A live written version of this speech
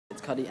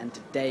Cuddy, and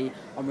today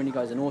I'm bringing you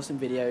guys an awesome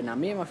video. Now,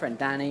 me and my friend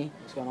Danny,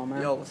 what's going on,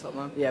 man? Yo, what's up,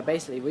 man? Yeah,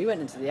 basically, we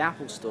went into the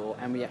Apple store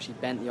and we actually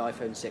bent the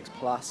iPhone 6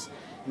 Plus.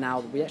 Now,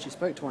 we actually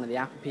spoke to one of the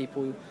Apple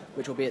people,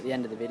 which will be at the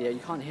end of the video. You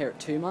can't hear it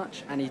too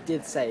much, and he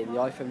did say the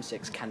iPhone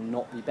 6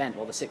 cannot be bent,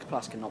 or the 6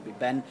 Plus cannot be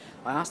bent.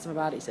 I asked him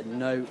about it, he said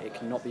no, it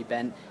cannot be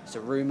bent. It's a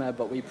rumour,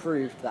 but we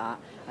proved that,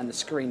 and the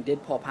screen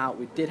did pop out.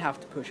 We did have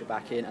to push it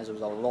back in, as there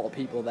was a lot of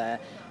people there,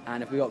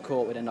 and if we got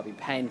caught, we'd end up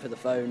paying for the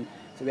phone.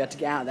 So we had to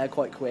get out there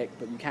quite quick,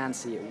 but you can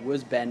see it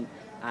was bent,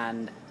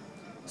 and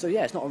so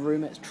yeah, it's not a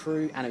rumour, it's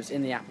true, and it was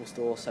in the Apple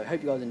store. So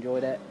hope you guys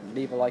enjoyed it.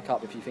 Leave a like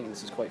up if you think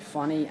this is quite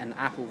funny, and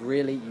Apple,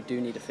 really, you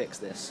do need to fix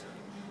this.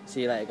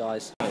 See you later,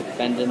 guys.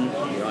 Bending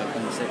your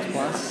iPhone 6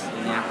 Plus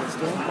in the Apple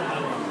store.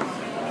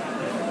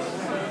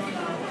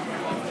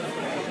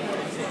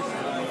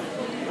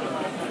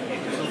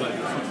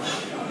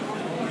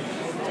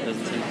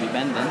 Doesn't seem to be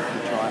bending.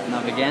 We'll try it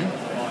another again.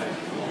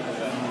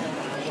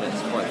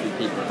 There's quite a few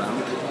people around.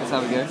 Let's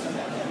have a go.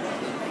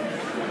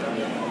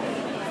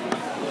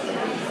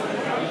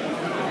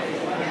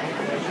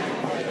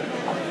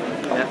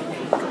 Yeah.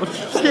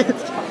 Shit!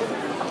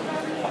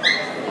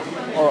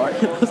 Alright,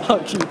 that's our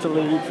cue to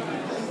leave.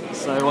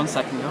 So, 1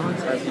 second,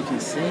 guys. As you can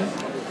see,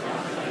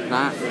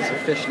 that is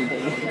officially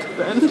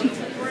bent.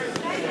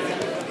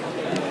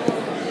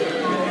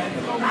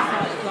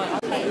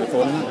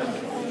 Recording it.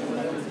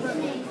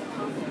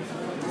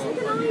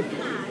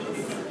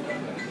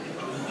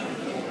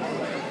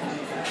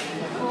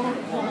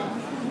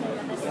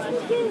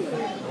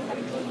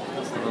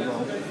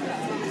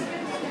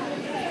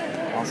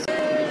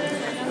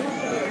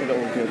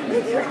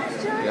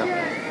 Yeah.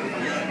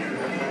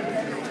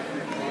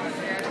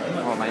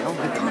 Oh mate,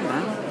 calm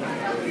down.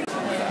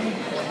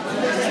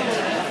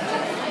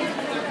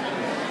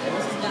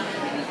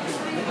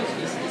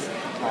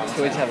 Alright, so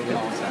let's have a good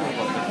answer.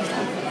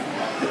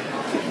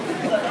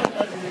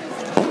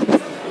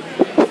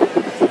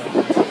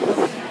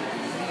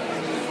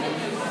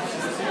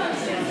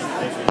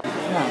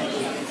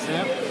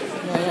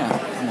 Yeah.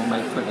 Come on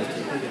mate, quickly.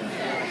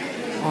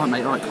 Alright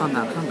mate, alright, calm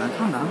down.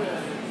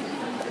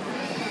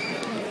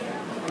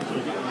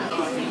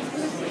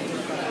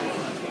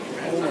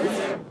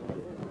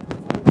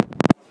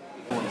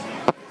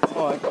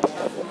 Alright.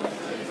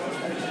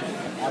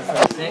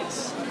 iPhone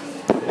 6.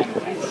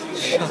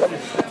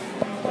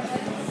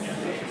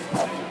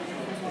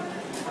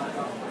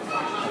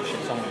 Oh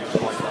shit, someone just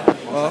like that.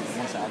 One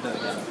second, I'll do it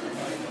again.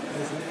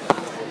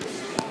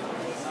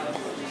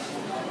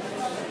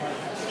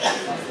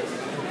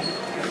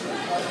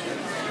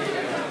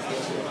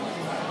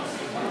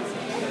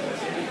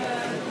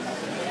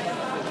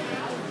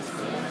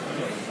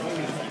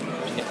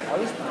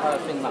 I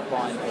always think about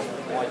buying an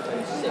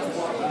iPhone 6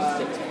 or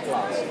 6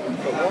 Plus,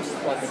 but what's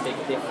like the big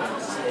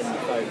difference in the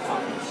phone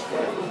part of the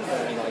screen?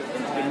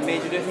 The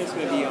major difference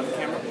would be on the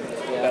camera.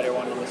 Yeah. Better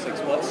one on the 6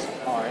 Plus.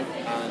 Alright.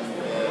 And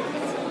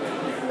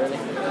really?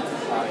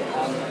 Alright.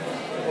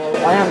 Well,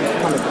 I am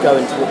kind of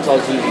going to, because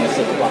I was using the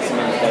 6 Plus a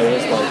minute ago,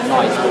 it's like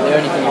nice, but the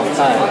only thing I've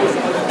heard is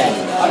it's bent.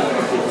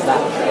 Is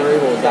that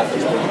true, or is that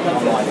just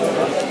online?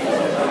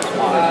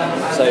 Alright.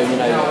 So, you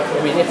know,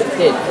 I mean, if it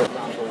did, for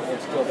example,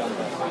 it's still going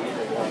to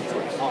factory warranty.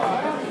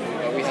 Alright.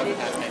 we haven't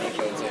had many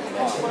phones in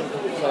this.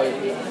 So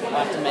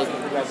I have to make the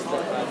rest of the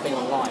thing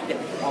online?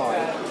 Yeah.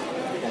 Alright.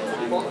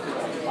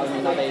 I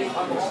mean, are they in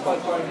stock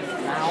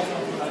now?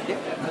 Yeah.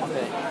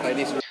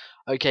 Okay.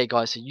 Okay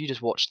guys, so you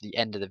just watched the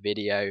end of the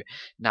video.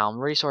 Now I'm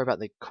really sorry about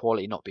the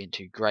quality not being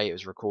too great. It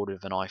was recorded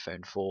with an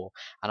iPhone 4,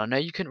 and I know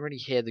you couldn't really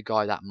hear the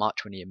guy that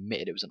much when he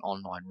admitted it was an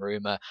online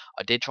rumour.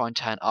 I did try and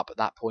turn up at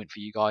that point for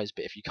you guys,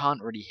 but if you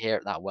can't really hear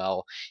it that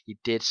well, he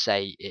did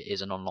say it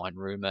is an online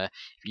rumour.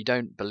 If you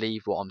don't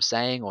believe what I'm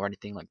saying or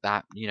anything like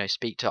that, you know,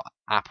 speak to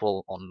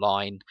Apple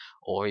online,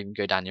 or even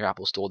go down your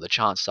Apple store. The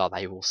chances are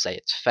they will say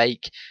it's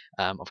fake.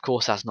 Of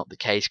course that's not the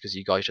case, because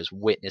you guys just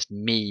witnessed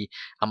me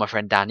and my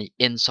friend Danny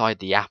inside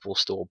the Apple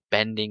store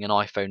bending an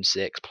iPhone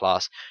 6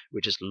 Plus,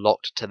 which is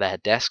locked to their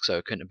desk, so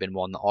it couldn't have been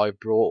one that I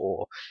brought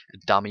or a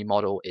dummy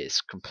model.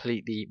 It's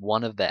completely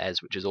one of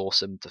theirs, which is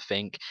awesome to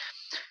think.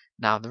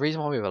 Now, the reason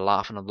why we were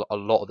laughing a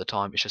lot of the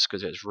time is just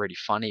because it was really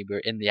funny. We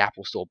were in the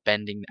Apple store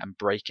bending and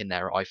breaking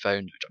their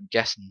iPhones, which I'm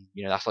guessing,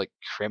 you know, that's like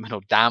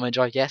criminal damage,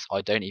 I guess.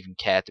 I don't even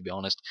care, to be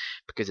honest,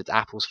 because it's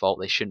Apple's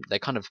fault. They're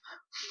kind of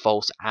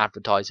false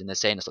advertising. They're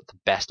saying it's like the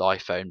best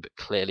iPhone, but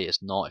clearly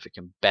it's not. If it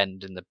can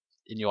bend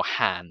in your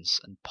hands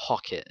and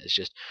pocket, it's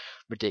just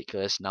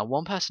ridiculous. Now,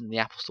 one person in the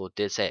Apple store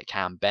did say it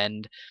can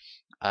bend.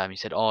 He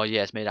said, oh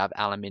yeah, it's made out of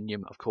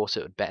aluminium, of course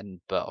it would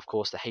bend, but of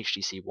course the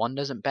HTC One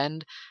doesn't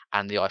bend,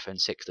 and the iPhone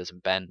 6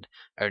 doesn't bend,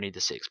 only the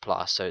 6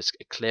 Plus, so it's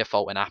a clear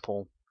fault in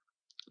Apple.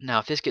 Now,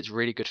 if this gets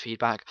really good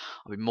feedback,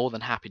 I'll be more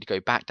than happy to go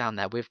back down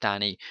there with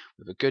Danny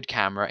with a good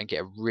camera and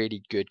get a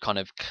really good kind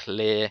of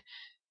clear,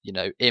 you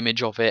know,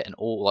 image of it, and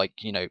all, like,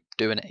 you know,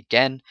 doing it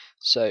again.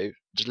 So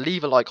just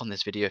leave a like on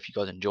this video if you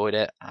guys enjoyed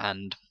it,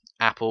 and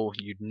Apple,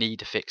 you need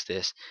to fix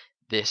this.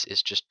 This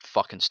is just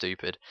fucking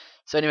stupid.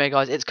 So anyway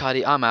guys, it's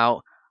Cuddy, I'm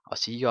out. I'll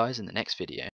see you guys in the next video.